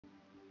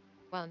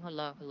Well,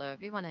 hello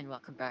everyone, and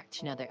welcome back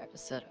to another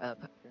episode of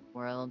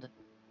Rimworld.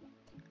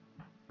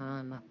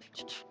 Um,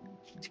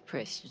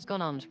 Chris, what's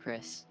going on with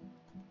Chris?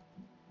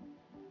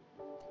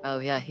 Oh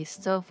yeah, he's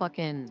still a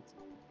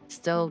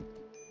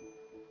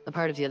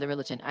part of the other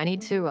religion. I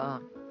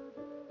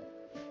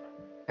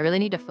really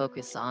need to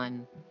focus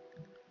on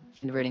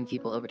converting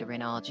people over to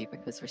Rainology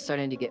because we're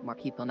starting to get more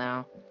people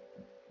now,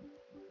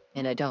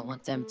 and I don't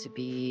want them to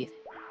be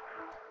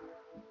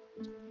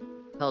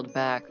held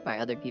back by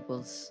other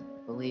people's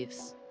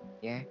beliefs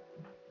here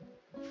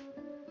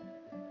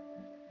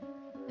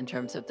in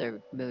terms of their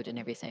mood and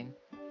everything.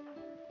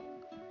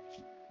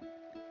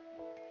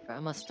 We're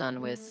almost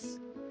done with,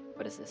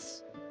 what is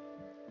this?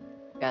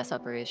 Gas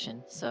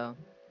operation, so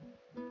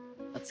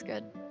that's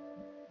good.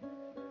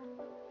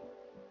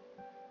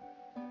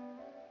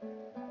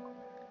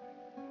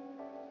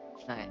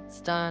 Alright,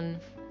 it's done.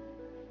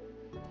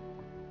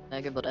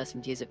 I can build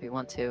SMGs if we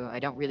want to. I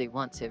don't really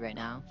want to right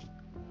now.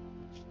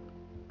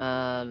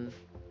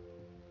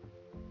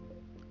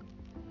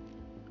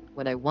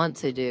 What I want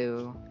to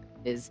do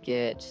is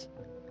do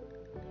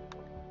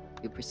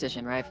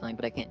precision rifling,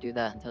 but I can't do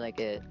that until I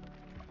get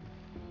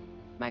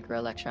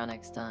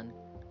microelectronics done.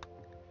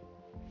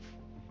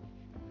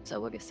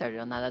 So we'll get started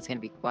on that. That's gonna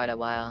be quite a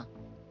while.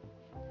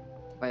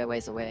 Quite a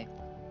ways away.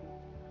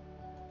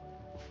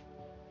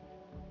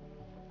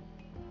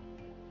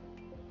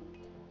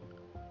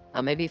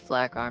 Maybe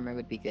flak armor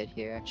would be good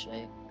here,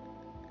 actually.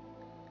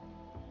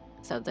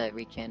 So that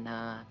we can,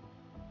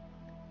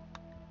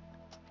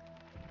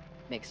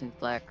 make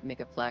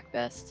a flak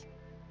vest.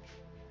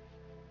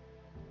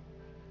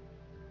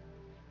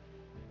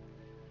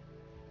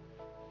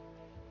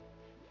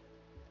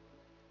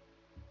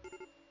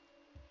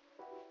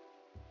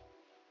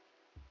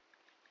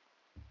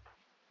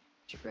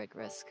 Shipwreck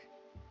risk.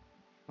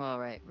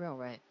 Alright, we're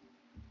alright.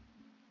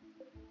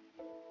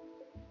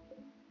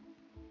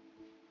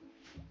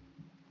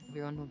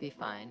 Everyone will be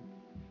fine.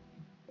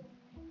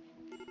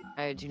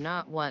 I do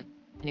not want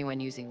anyone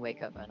using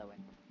wake up, by the way.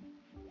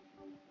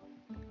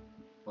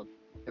 We'll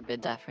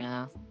forbid that for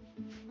now.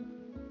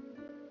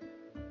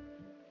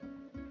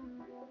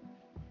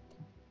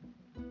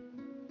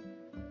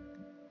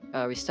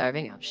 Oh, are we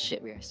starving? Oh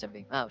shit, we are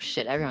starving. Oh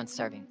shit, everyone's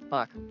starving.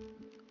 Fuck.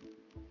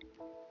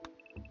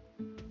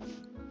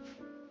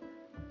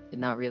 Did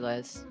not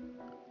realize.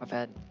 My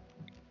bad.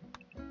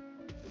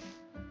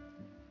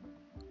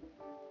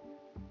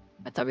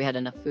 I thought we had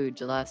enough food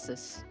to last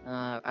us,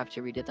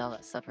 after we did all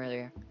that stuff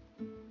earlier.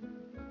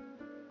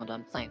 Hold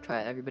on, plant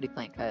cut. Everybody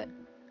plant cut.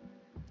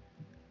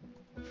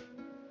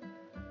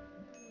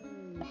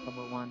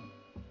 Level 1.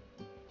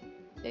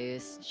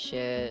 Days,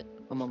 shit.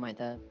 One my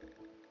dad.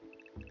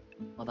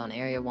 Hold on,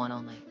 area 1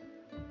 only.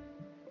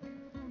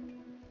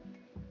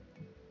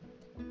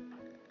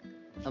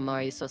 Omar,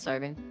 are you still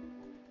starving?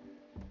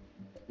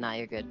 Nah,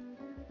 you're good.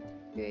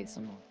 You ate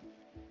some more.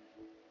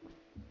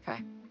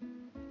 Okay.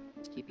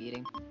 Just keep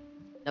eating.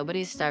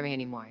 Nobody's starving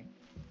anymore.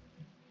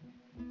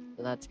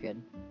 So that's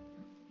good.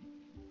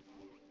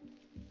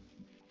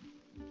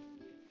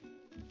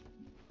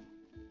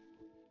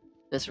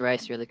 This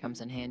rice really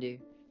comes in handy.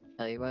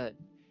 Tell you what.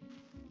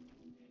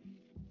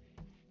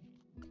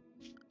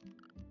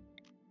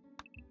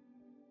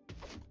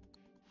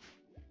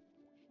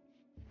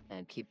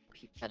 And keep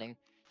cutting.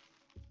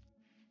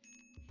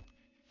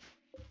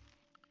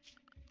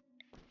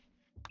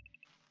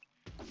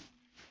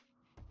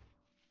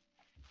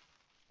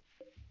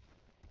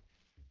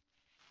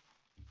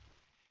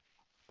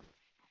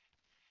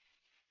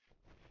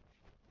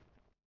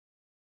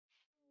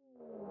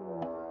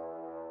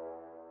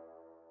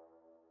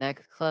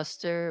 Mech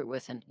cluster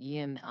with an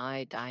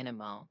EMI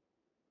dynamo.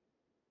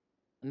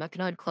 The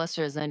mechanoid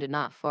cluster is landed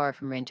not far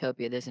from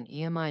Raintopia. There's an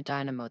EMI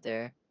dynamo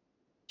there,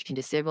 which can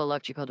disable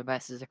electrical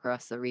devices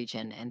across the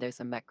region, and there's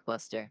a mech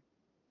cluster.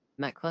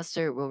 The mech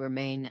cluster will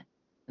remain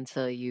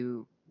until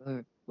you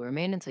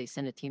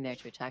send a team there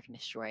to attack and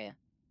destroy it.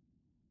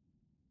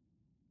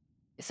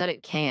 It said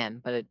it can,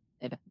 but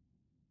I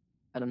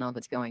don't know if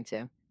it's going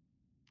to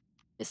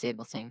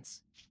disable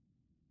things.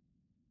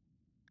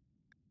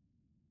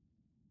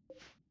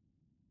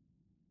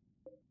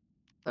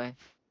 Okay.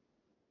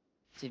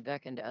 See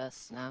back into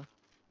us now.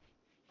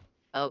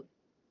 Oh.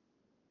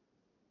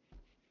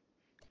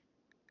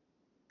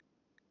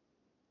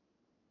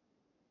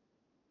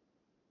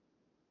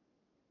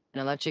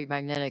 An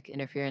electromagnetic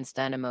interference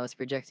dynamo is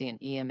projecting an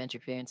EM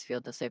interference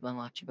field disabling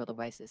electrical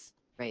devices.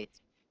 Great.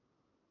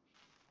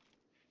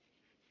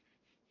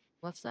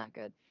 What's not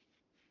good?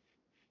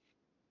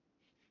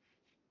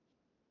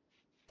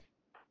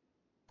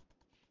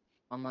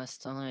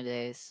 Almost 100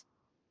 days.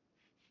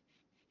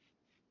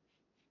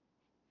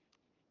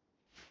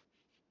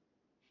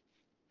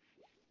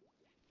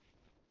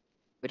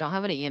 We don't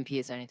have any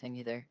EMPs or anything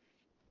either.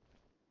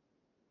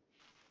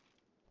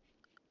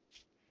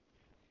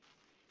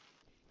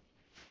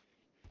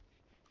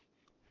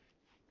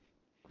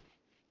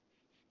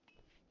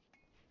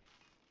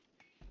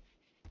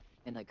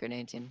 And like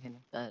grenades and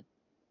that.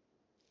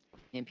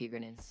 EMP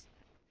grenades.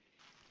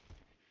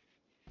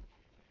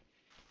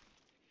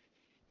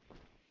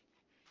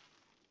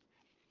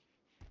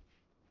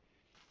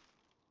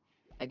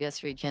 I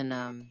guess we can,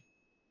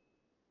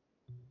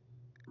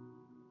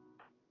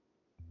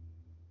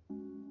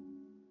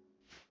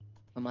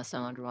 unless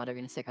I'm underwater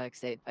in a psychotic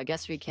state. I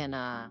guess we can,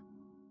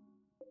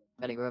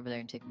 gotta go over there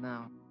and take him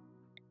out.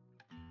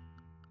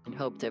 And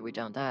hope that we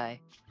don't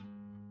die.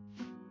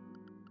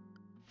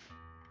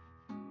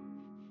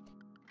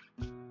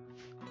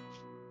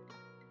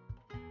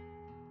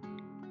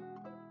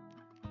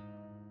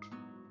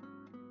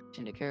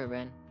 In the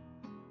caravan.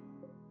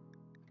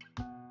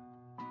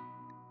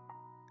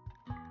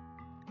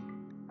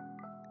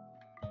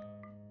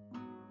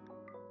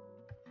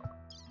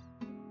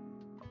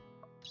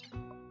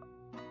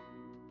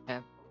 Okay.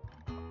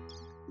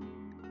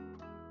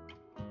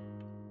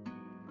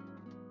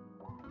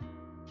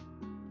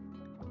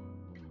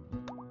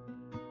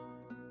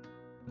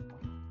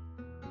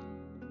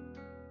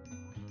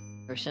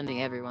 We're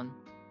sending everyone.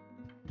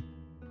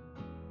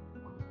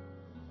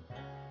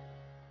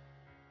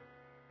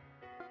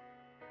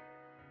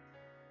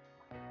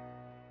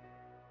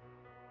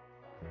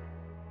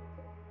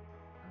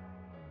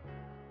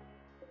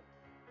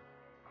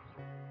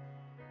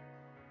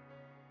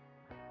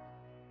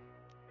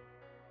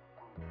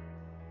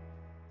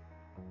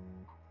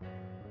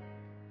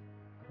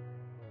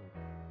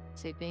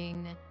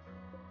 Sleeping.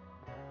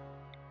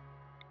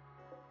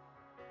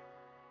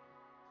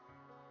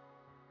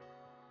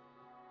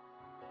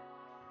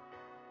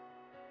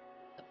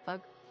 The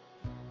fuck?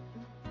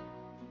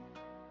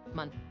 Come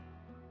on.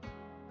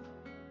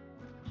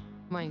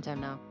 Morning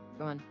time now.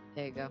 Go on.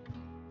 There you go.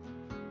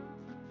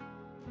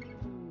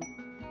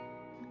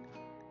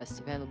 Best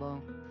available.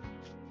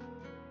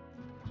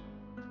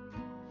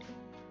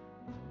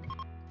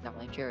 Not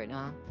really sure right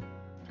now.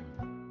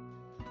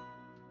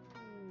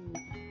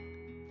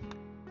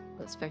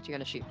 But Spectre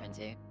got a shoot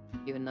frenzy.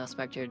 Even though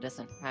Spectre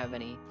doesn't have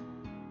any.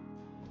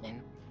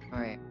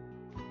 Alright.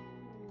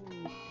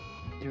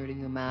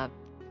 Reading the map.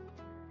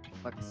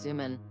 Fuck,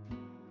 zoom in.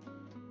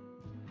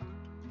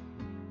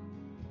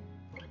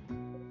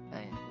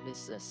 Okay, what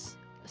is this?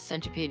 A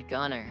centipede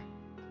gunner.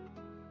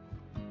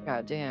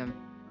 God damn.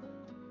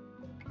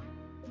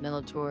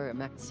 Militor, a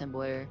mech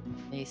assembler,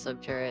 mini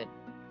sub turret.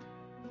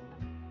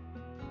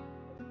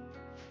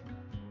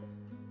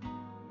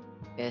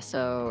 Okay,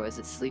 so is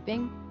it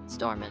sleeping? It's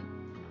dormant.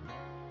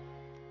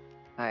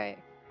 Alright.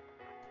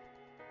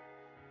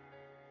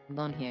 Hold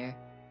on here.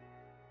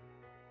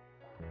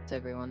 It's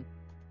everyone.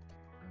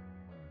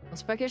 Well,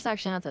 Spectre's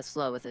actually not that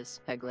slow with his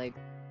peg leg.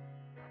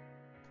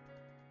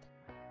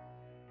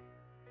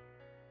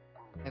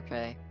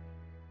 Okay.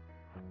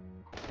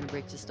 I'm gonna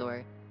break this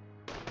door.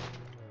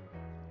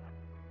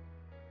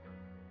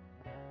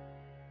 I'm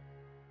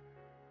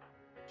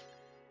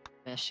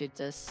gonna shoot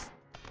this.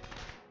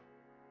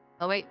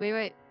 Oh, wait.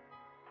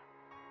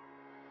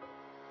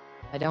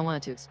 I don't want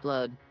it to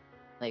explode.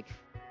 Like,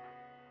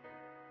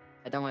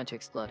 I don't want it to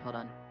explode. Hold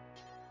on.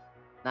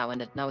 Not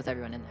with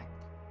everyone in there.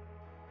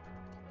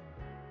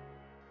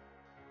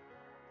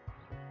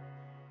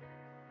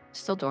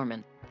 Still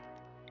dormant.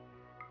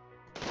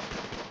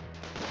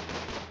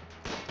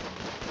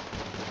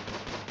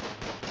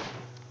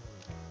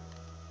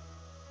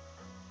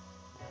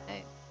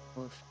 Okay,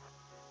 move.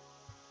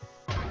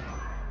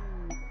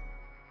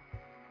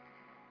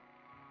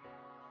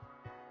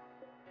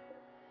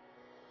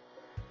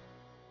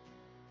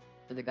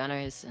 So the gunner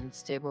is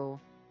unstable.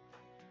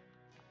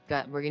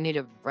 We're gonna need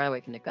to run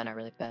away from the gunner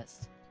really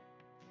fast.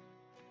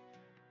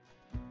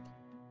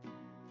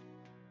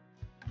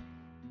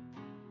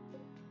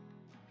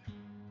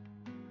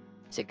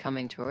 Is it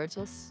coming towards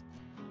us?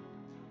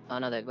 Oh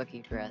no, they're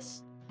looking for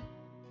us.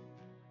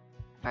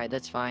 Alright,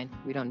 that's fine.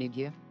 We don't need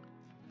you.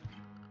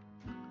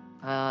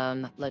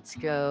 Let's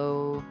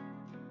go...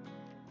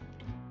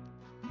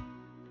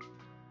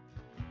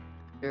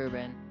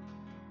 Urban.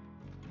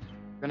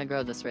 We're gonna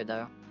go this way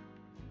though.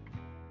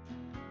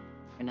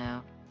 For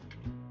now.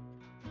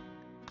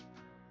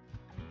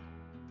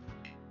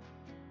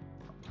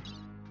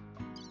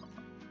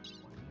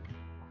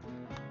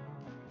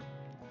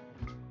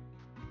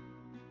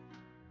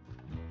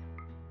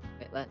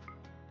 Wait,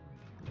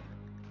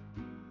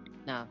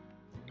 No.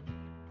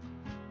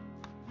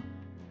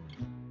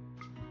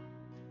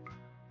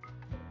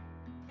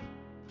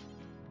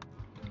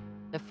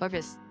 The fuck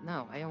is...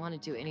 No, I don't want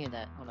to do any of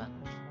that. Hold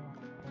on.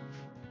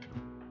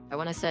 I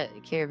want to set a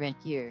caravan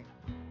here.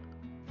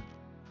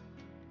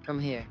 From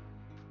here.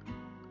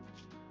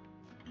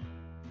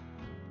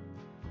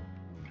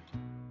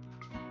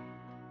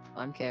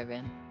 On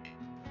caravan.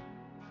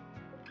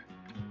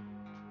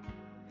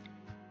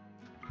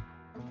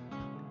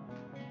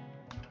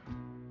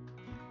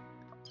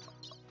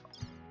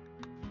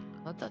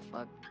 What the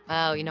fuck?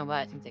 Oh, you know what?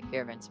 I think the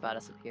caravan spot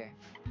is up here.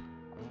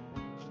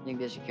 I think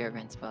there's your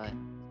caravan spot.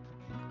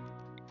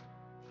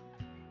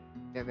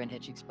 Caravan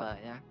hitching spot,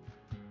 yeah.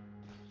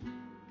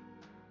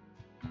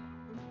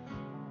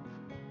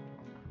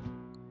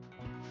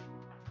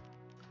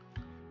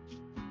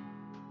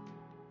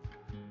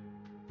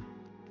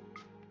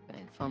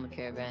 Gonna inform the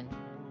caravan.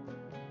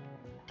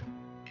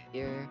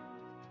 Here.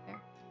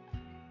 There.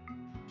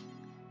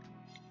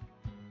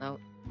 No.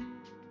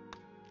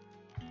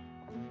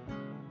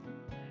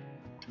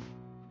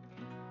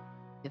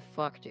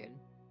 fuck, dude?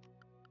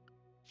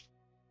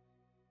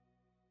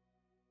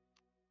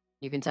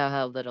 You can tell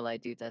how little I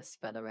do this,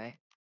 by the way.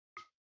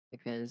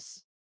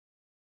 Because...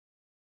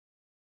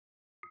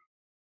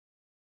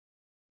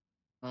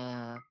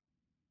 I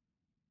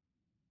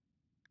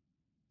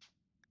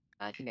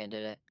think I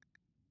did it.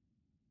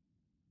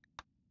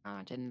 No,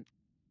 I didn't.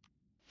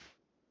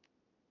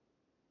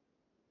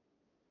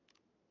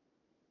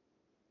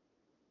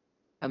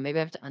 Oh, maybe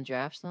I have to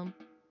undraft them?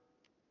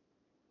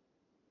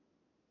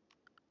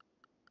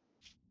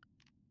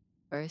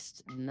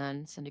 First, and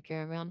then send a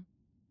caravan?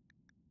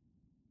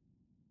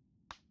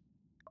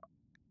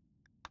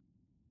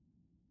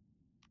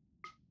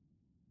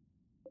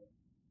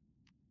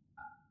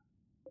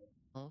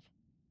 Oh.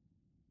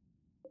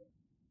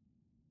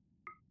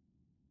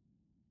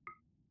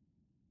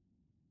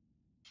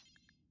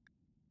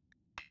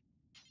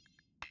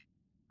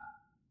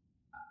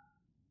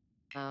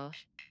 Oh.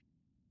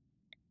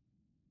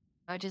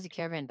 Why does a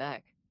caravan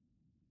back?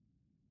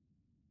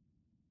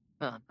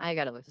 Hold on, I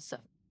gotta look this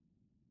up.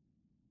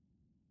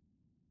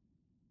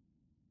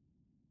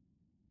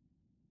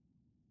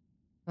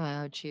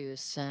 I'll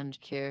choose send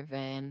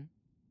caravan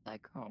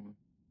back home.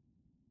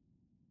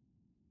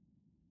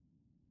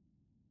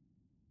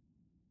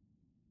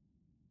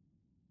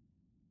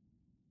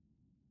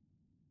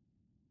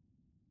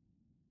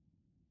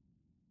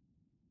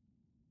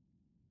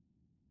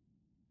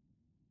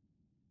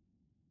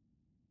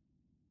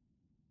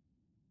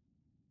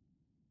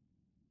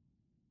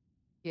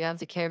 You have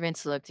the caravan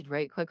selected,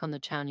 right click on the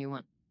town you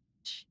want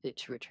it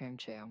to return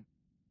to.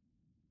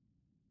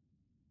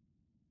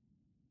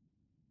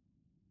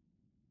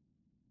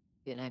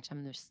 At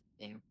nighttime they're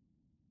sleeping.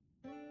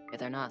 Yeah,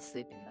 they're not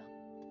sleeping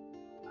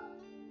though.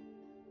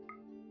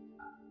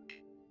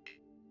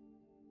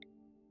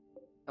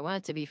 I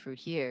want it to be from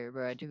here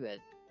where I do it.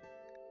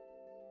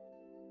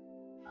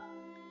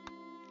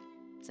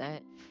 Is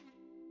that...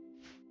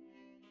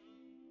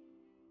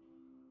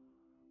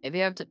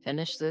 Maybe I have to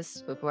finish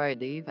this before I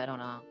leave? I don't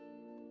know.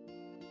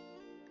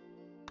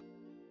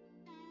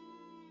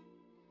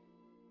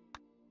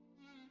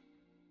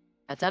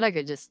 I thought I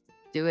could just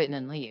do it and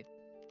then leave.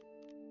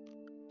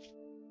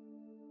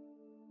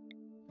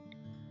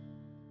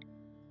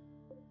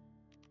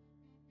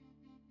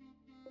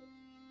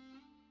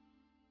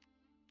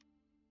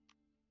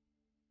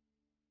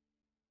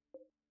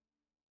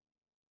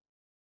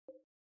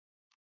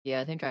 Yeah,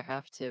 I think I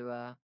have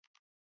to,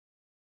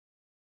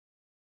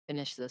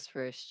 finish this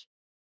first.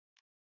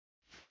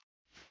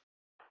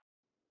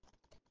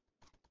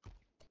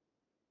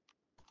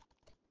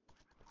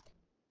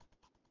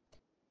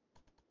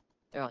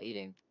 They're all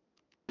eating.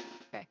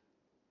 Okay.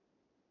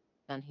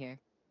 Done here.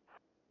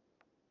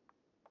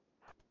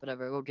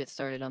 Whatever, we'll get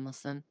started on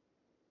this then.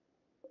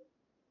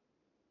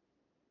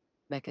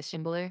 Mecha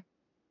assembler?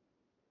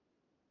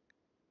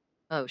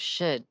 Oh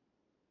shit.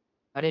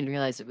 I didn't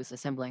realize it was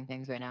assembling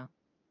things right now.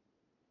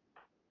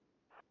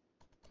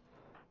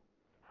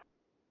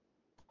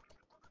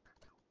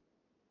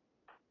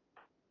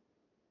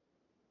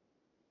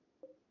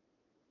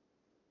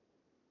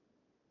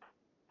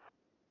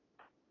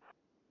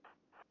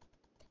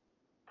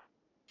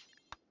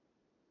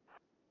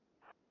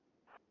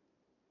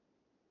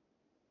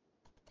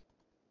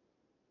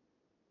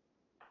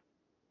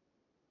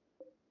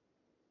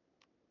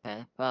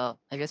 Okay, well,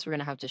 I guess we're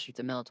gonna have to shoot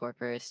the Minotaur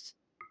first.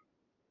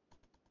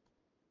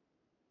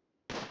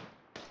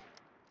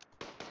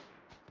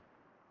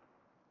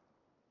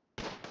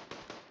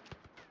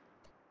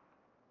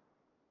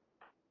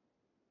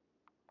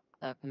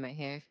 Up in my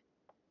hair.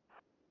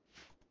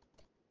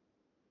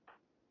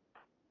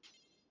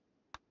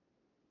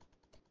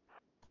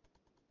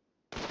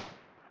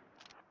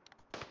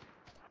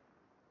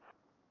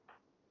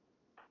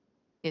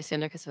 Okay, so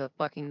because of a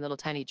fucking little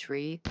tiny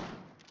tree.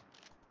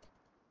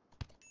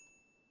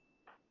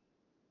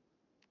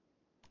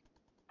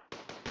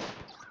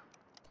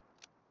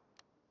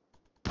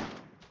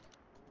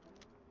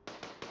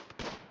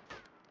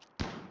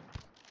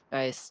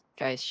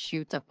 Guys,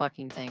 shoot the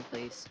fucking thing,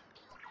 please.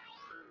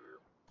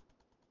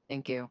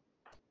 Thank you.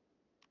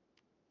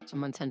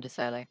 Someone tend to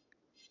Sally.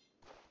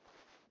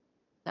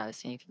 Now they're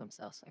seeing for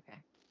themselves. Okay,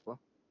 cool.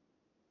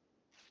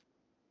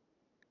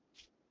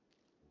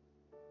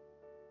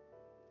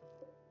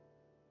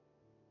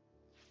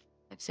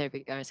 Sentry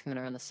guys coming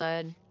around the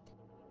side.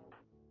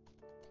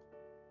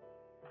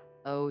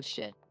 Oh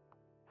shit.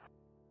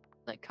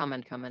 Like,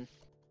 coming.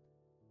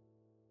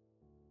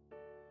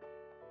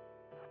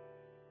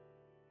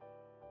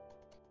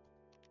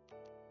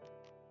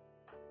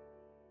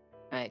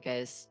 Alright,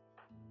 guys.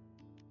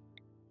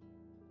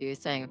 Do your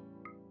thing.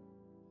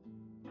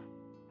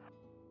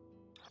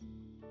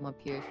 I'm up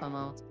here if I'm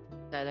out.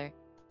 Better.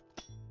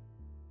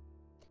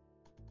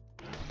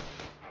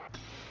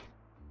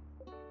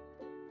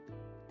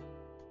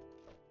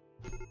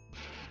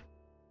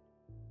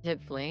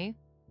 Hit flame.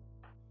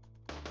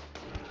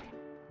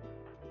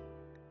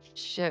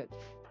 Shit.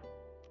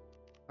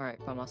 Alright,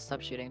 fine, I'll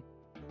stop shooting.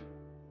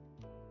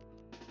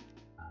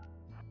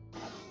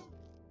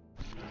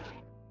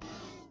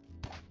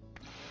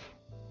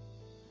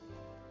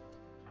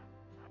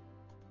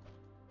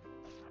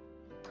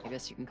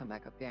 guess you can come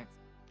back up here.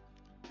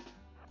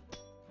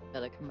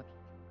 Gotta come up.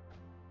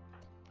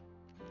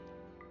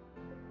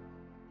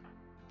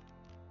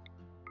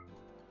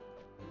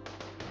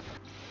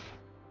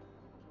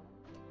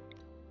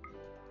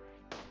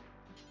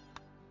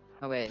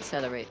 Oh wait,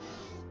 accelerate.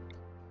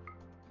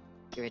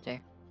 You're right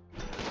there.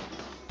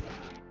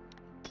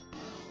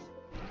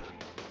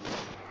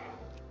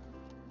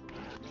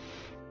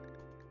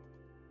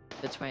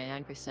 The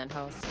 29%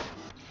 health.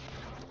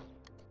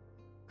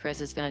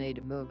 Chris is gonna need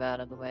to move out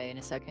of the way in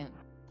a second.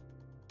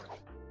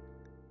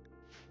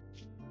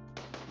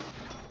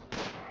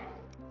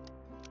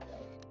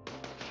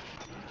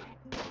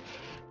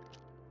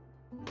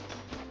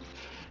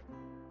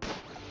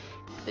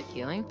 The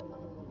healing?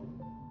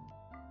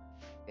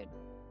 Good.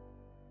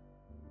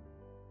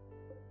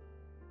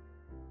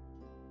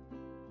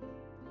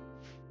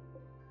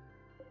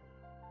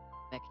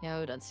 Mech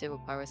node, unstable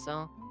power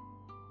cell.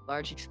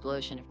 Large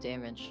explosion if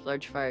damaged.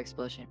 Large fire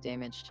explosion if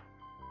damaged.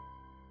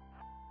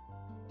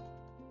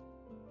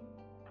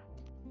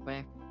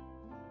 Where?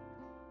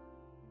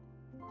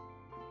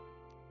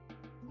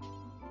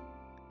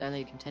 Then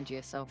you can tend to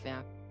yourself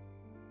now.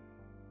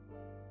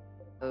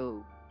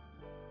 Oh.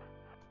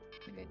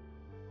 Okay.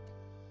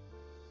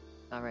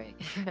 Alright.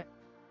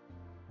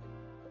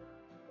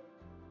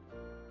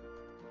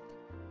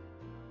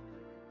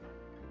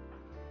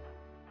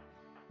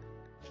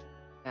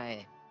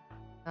 Okay.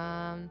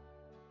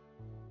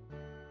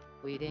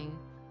 Bleeding.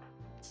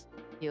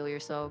 Heal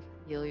yourself.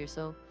 Heal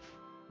yourself.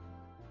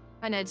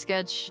 Hi, Ned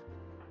Sketch.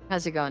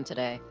 How's it going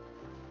today?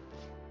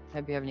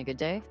 Hope you're having a good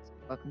day.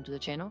 Welcome to the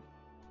channel.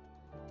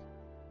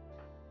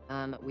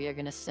 We are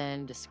gonna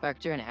send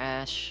Spectre and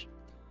Ash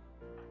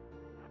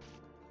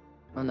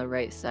on the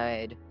right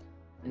side.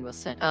 And we'll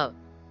send... Oh.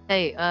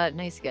 Hey,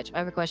 Nice Sketch. I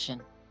have a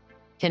question.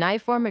 Can I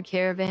form a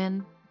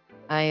caravan?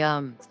 I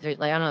don't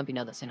know if you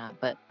know this or not,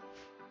 but...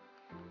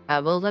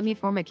 will let me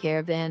form a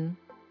caravan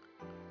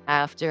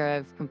after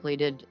I've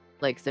completed,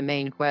 like, the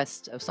main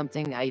quest of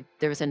something.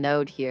 There was a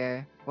node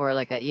here, or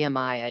like a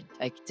EMI.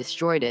 I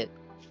destroyed it,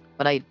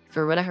 but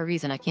for whatever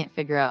reason, I can't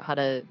figure out how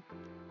to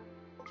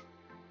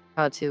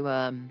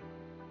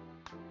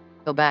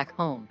go back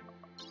home.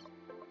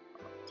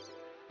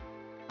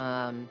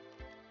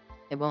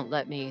 It won't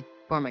let me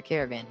form a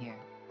caravan here.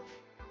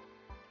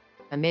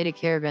 I made a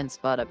caravan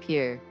spot up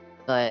here,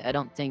 but I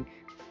don't think...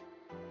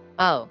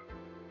 Oh.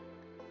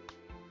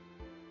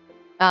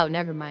 Oh,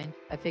 never mind.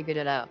 I figured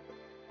it out.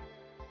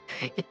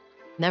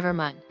 Never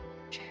mind.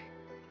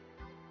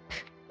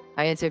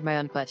 I answered my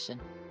own question.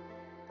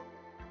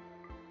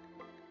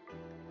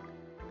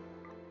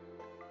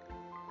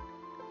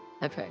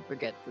 Okay, we're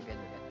good. We're good. We're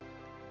good.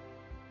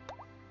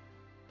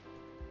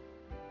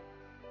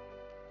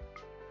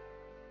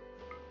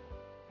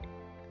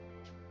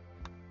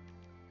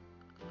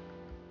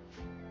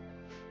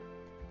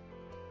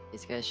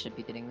 These guys should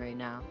be getting ready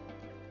now.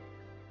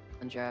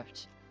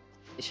 Undraft.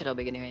 They should all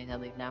be getting ready to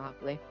leave now,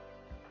 hopefully.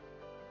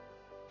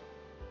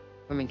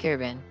 Forming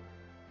caravan.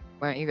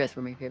 Why aren't you guys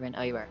forming caravan?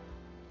 Oh, you are.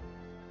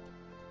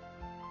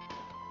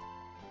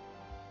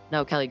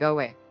 No, Kelly, go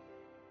away.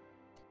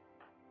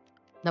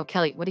 No,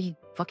 Kelly, what are you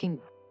fucking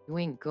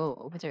doing? Go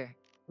over there.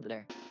 Over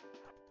there.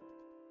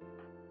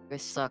 You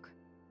guys suck.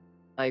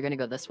 Oh, you're gonna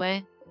go this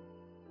way?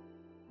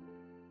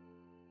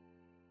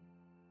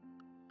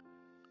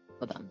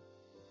 Hold on.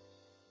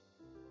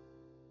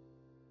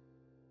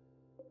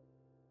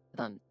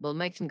 Hold on. We'll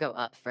make them go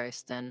up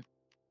first, then.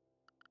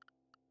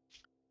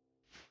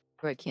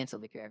 Or I cancel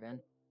the caravan.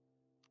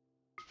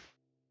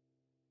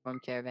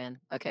 Form caravan.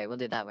 Okay, we'll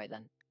do it that way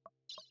then.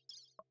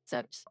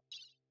 Except...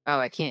 Oh,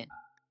 I can't.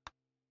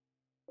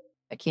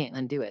 I can't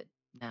undo it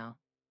now.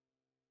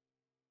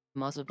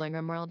 I'm also playing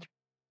Rimworld.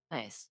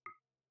 Nice.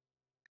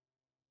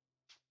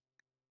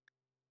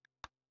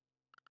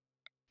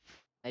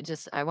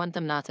 I want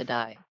them not to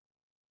die.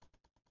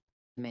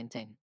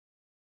 Maintain.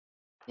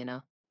 You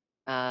know?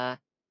 I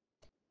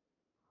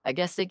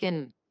guess they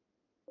can...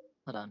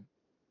 Hold on.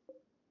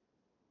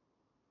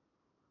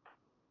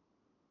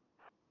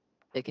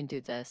 They can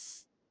do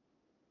this.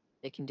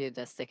 They can do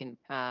this. They can,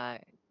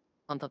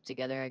 clump up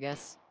together, I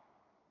guess.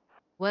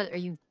 What are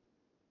you...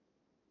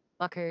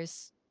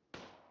 fuckers?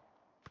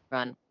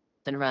 Run.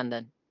 Then run,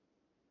 then.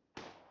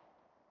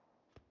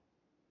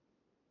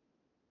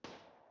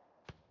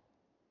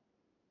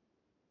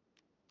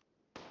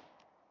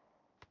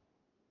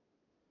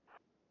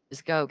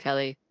 Just go,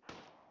 Kelly.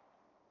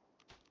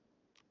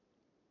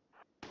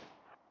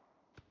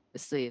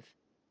 Just leave.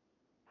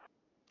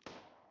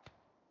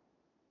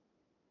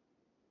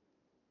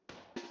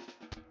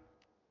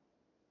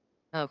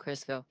 Oh,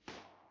 Chris, go.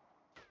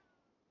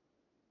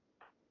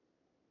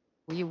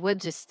 Well, you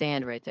would just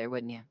stand right there,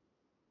 wouldn't you?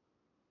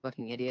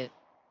 Fucking idiot.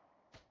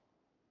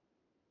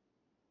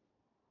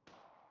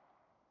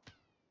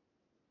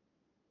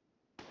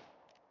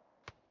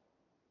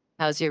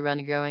 How's your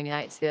run going,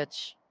 Night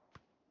Sketch?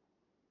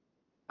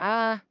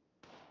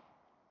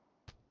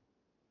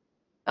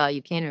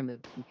 You can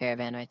remove from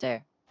caravan right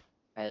there.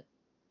 Right.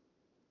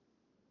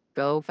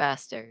 Go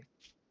faster.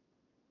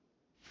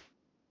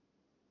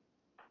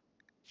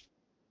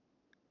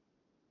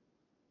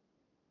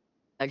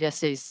 I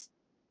guess his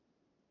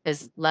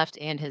left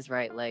and his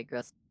right leg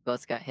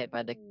both got hit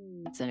by the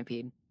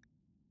centipede.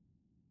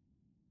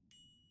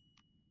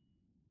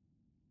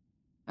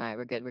 Alright,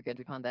 we're good, we're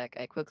calling back.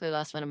 I quickly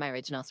lost one of my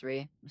original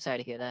 3. I'm sorry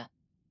to hear that.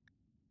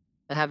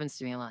 That happens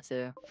to me a lot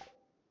too.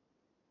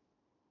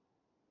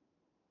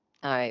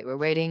 Alright, we're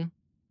waiting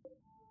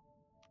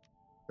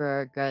for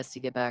our guys to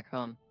get back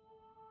home.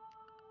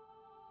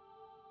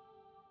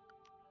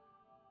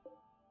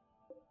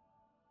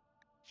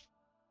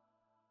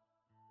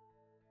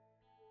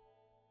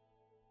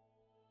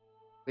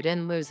 We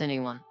didn't lose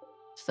anyone,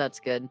 so that's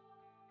good.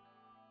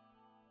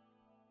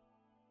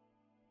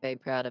 Very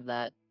proud of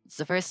that. It's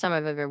the first time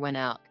I've ever went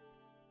out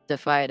to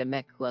fight a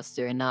mech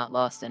cluster and not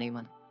lost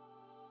anyone.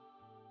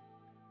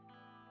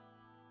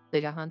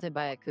 They got hunted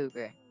by a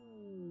cougar.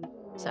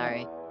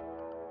 Sorry.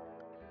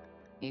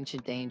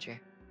 Ancient danger.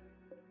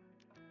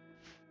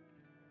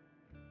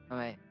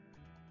 Alright.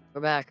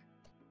 We're back.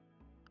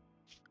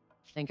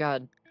 Thank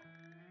God.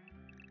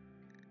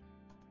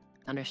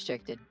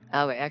 Unrestricted.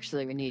 Oh, wait,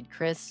 actually, we need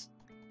Chris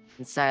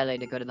and Sally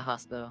to go to the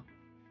hospital.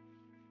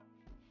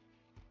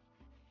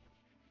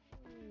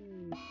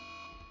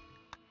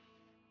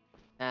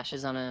 Ash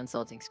is on an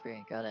insulting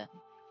spree. Got it.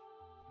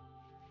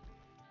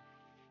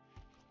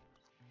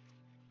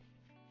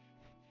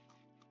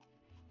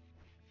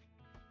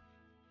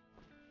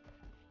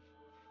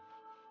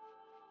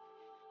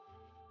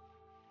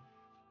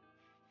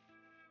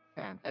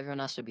 Okay, everyone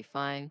else should be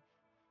fine.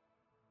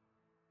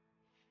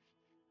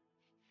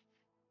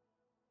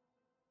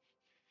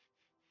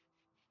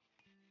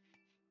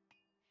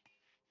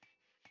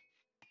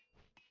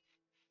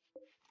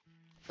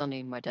 Still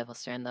need more Devil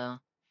Strand, though.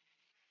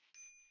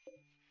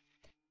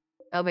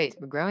 Oh, wait,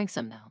 we're growing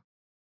some now.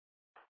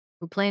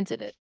 Who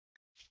planted it?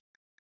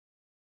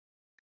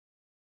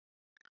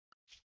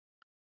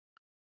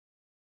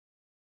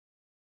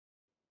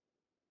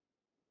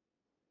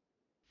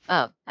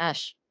 Oh,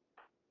 Ash.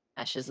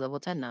 Ash is level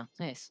 10 now.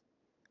 Nice.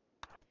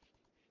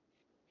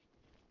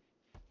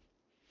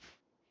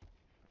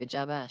 Good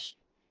job, Ash.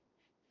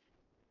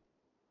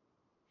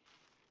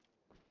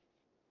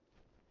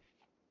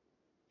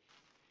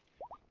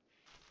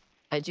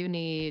 I do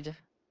need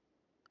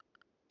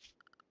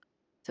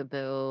to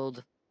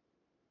build...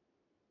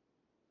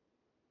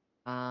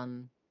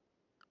 Oh,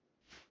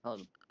 I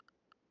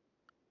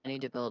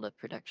need to build a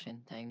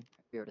production thing.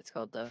 I forget what it's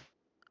called, though.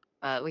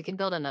 We can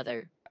build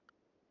another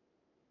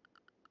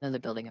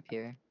building up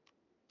here.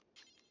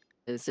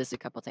 There's just a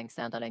couple things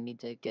down that I need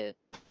to get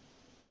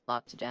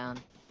locked down.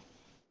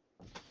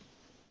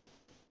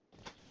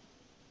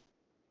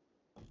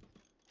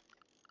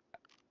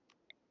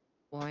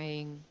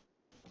 Boring.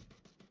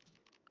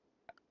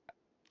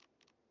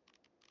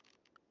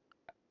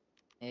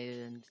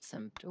 And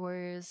some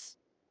doors.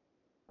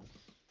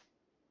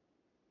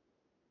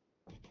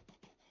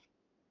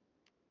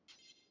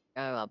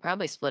 Oh, I'll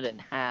probably split it in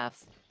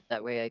half.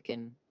 That way I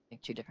can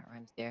make 2 different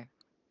rooms here.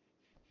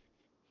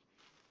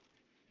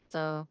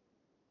 So...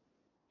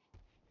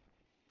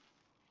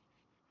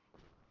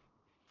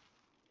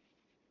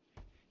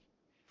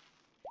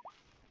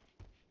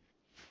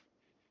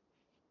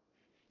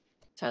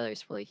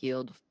 Tyler's fully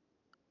healed.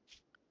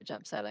 Good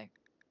job, Tyler.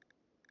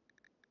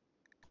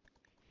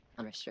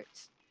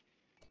 Unrestricts.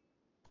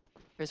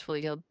 Chris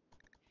fully healed?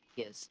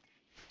 He is.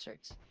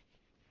 Restricts.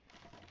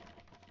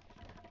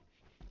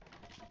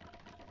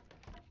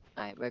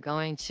 Alright, we're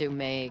going to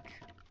make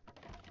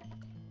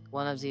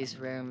one of these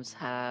rooms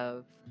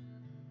have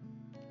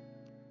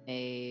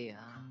a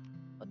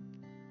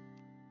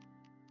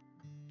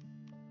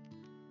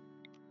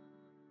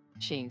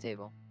machining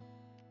table.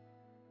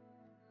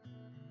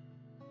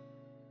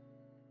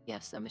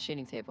 Yes, a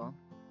machining table.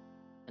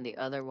 And the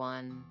other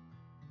one...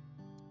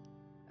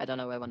 I don't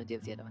know what I want to do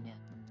with the other one yet.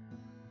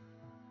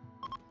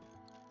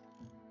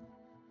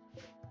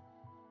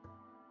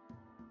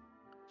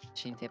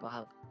 Machining table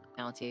have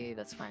penalty,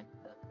 that's fine.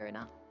 Fair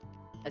enough.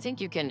 I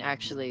think you can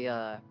actually,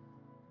 I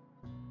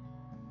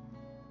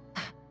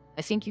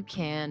think you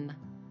can,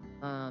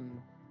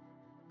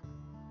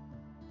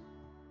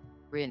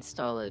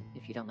 reinstall it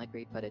if you don't like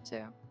where you put it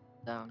too.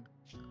 So,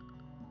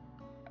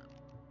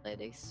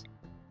 ladies.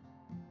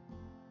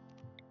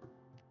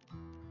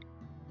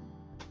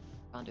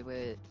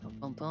 Conduit, boom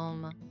boom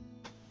boom.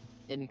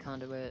 Hidden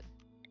conduit.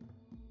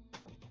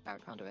 Power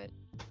conduit.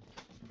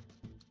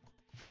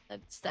 That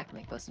stack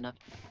make close enough.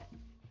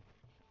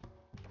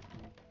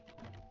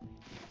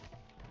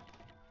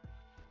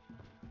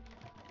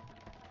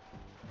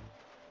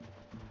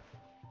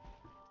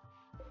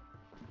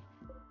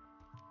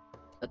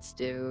 Let's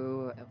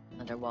do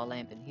another wall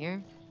lamp in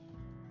here.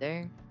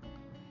 There.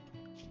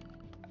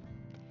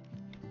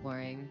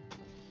 Mooring.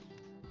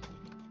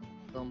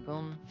 Boom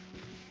boom.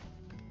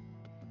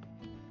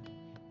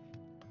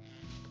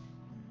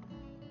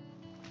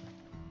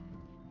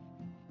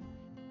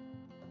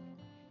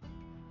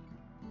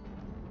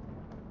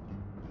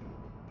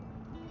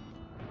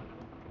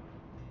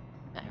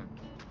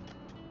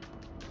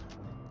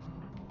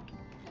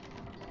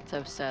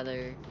 So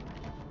Sather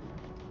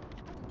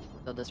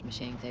build this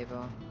machining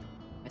table.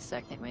 I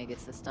second when he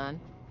gets this done.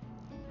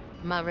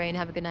 I'm out, Rain.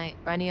 Have a good night.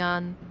 Bye,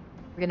 Neon.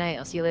 Good night.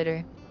 I'll see you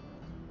later.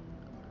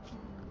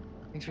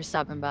 Thanks for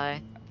stopping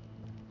by.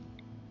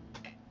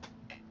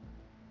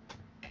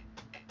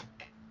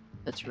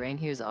 The terrain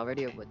here is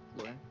already a wood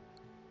floor.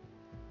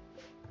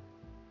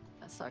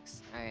 That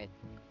sucks. Alright.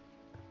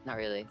 Not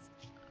really.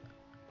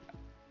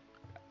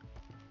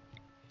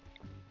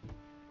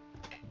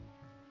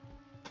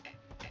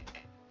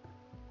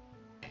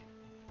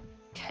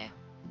 Okay.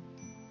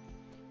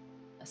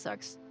 That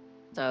sucks.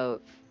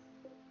 So,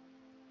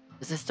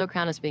 does this still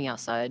count as being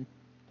outside?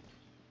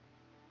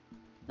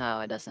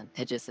 No, it doesn't.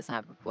 It just doesn't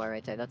have a floor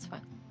right there. That's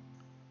fine.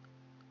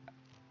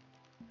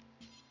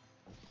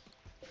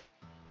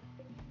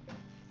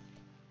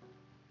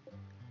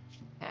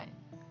 Okay.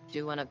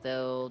 Do want to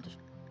build...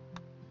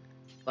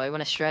 Well, I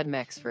want to shred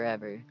mechs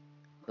forever.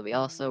 But we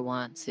also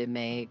want to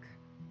make...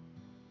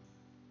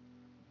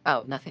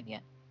 Oh, nothing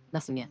yet.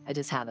 Nothing yet. I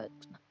just have it.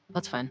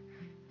 That's fine.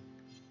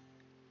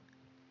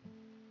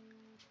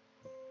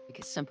 Make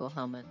a simple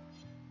helmet.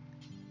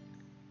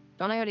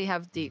 Don't I already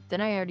have the...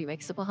 Didn't I already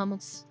make simple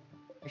helmets?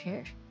 Right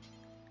here.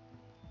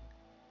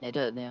 I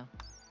did, yeah.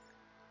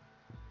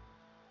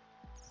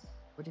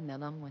 What did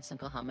another one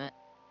simple helmet?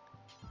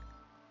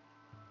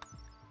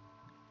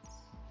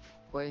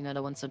 Or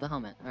another one simple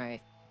helmet.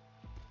 Alright.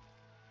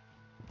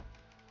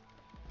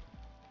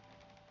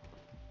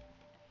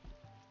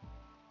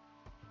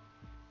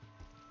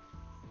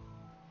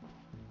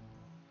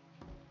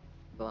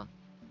 Cool.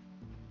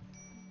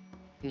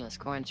 This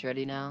corn's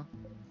ready now.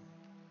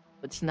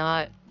 Let's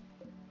not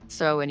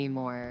throw any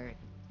more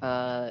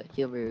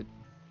heal root.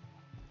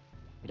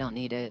 We don't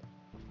need it.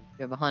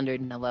 We have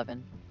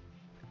 111.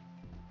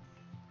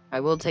 I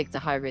will take the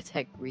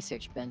high-tech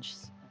research bench.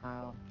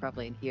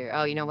 Probably in here.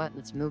 Oh, you know what?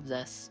 Let's move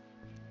this.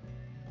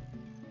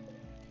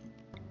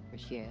 For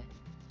here.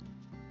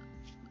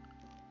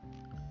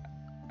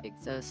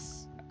 Take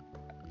this.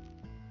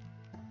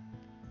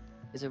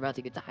 Because we're about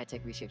to get the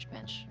high-tech research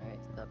bench. Alright,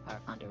 the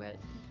power conduit.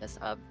 This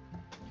up.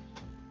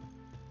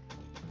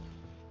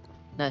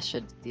 That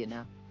should do it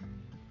now.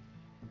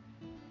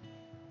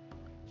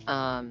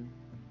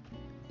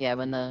 Yeah,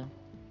 when the...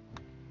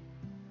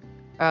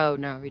 Oh,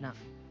 no, we're not.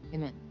 Wait a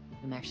minute.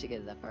 I'm actually get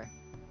to that part.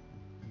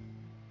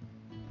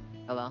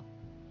 Oh well.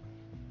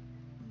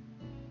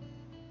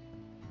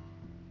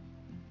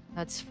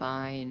 That's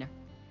fine.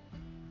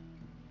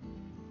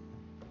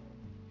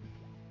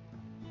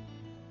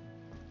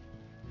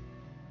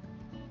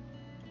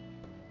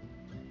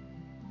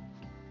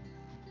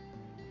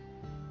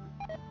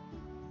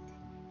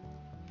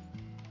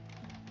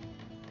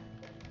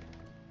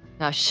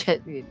 Oh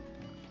shit, dude.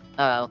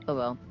 Oh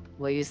well.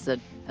 We'll use the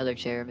other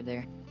chair over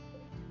there.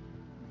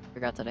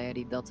 Forgot that I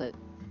already built it.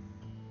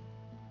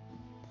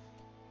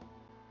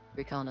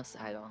 Recon us?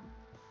 I don't.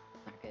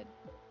 Not good.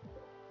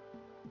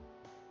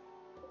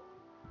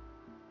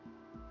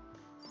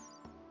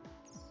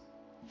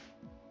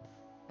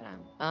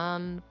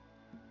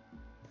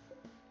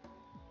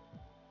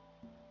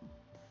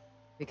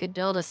 We could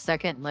build a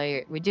second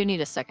layer. We do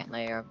need a second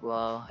layer of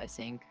wall, I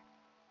think. I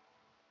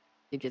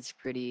think it's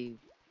pretty...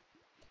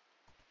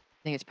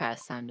 I think it's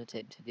past time to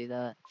do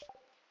that.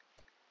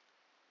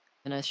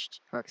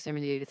 Finished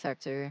proximity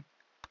detector.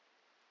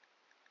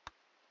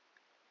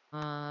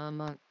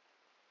 Draw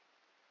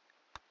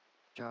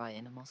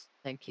animals.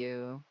 Thank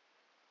you.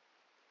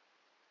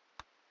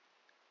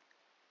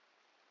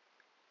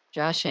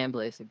 Josh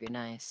Amblaze would be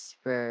nice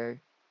for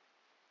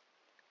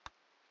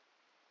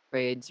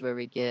raids where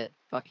we get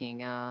fucking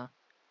the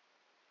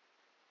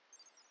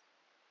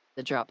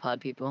drop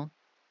pod people.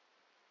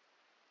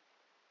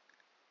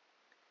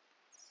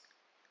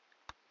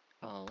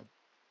 Oh,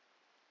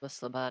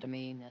 what's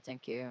lobotomy? No,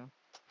 thank you.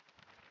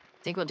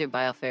 I think we'll do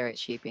bioferret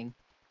sheeping.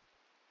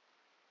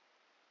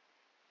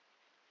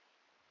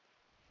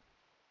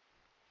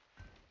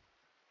 I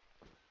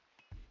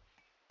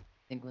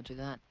think we'll do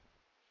that.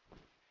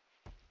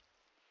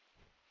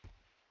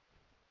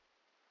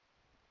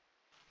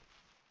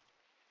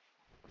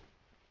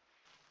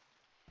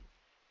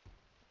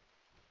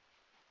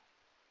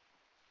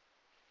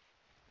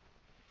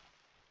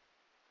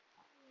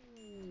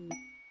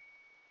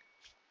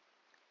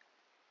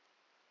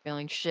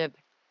 Failing ship.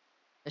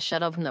 A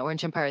shuttle from the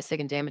Orange Empire is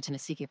taking damage and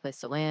is seeking a place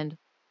to land.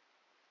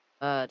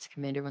 Its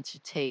commander wants to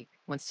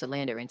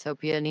land at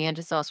Rantopia.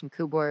 Neanderthals from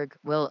Kuborg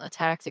will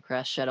attack the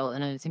crashed shuttle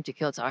and in an attempt to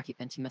kill its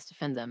occupants. You must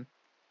defend them.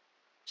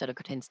 Shuttle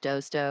contains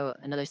Dosto,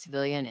 another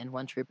civilian, and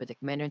one trooper. The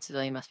commander and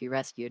civilian must be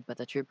rescued, but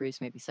the troopers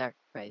may be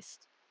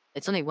sacrificed.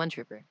 It's only one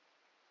trooper.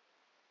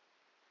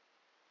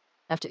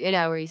 After 8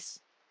 hours,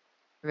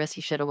 the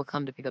rescue shuttle will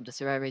come to pick up the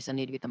survivors. I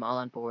need to get them all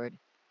on board.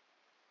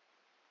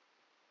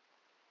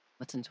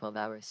 What's in 12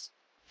 hours?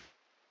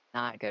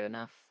 Not good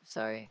enough.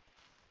 Sorry.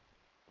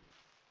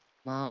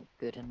 Not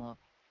good enough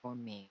for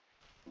me.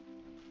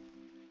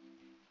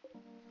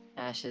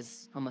 Ash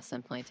is almost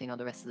done planting all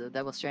the rest of the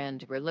Devil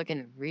Strand. We're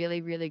looking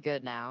really, really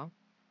good now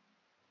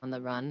on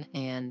the run.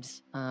 And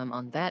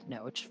on that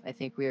note, I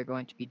think we are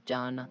going to be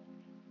done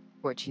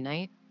for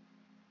tonight.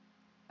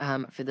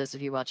 For those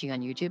of you watching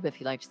on YouTube, if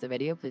you liked the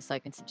video, please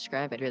like and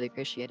subscribe. I'd really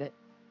appreciate it.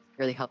 It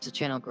really helps the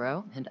channel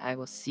grow, and I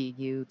will see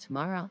you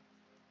tomorrow.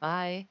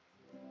 Bye.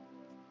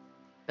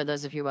 For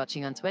those of you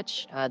watching on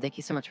Twitch, thank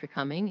you so much for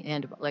coming.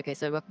 And like I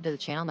said, welcome to the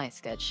channel, Night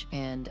Sketch.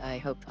 And I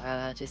hope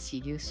to see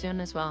you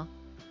soon as well.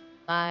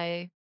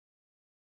 Bye.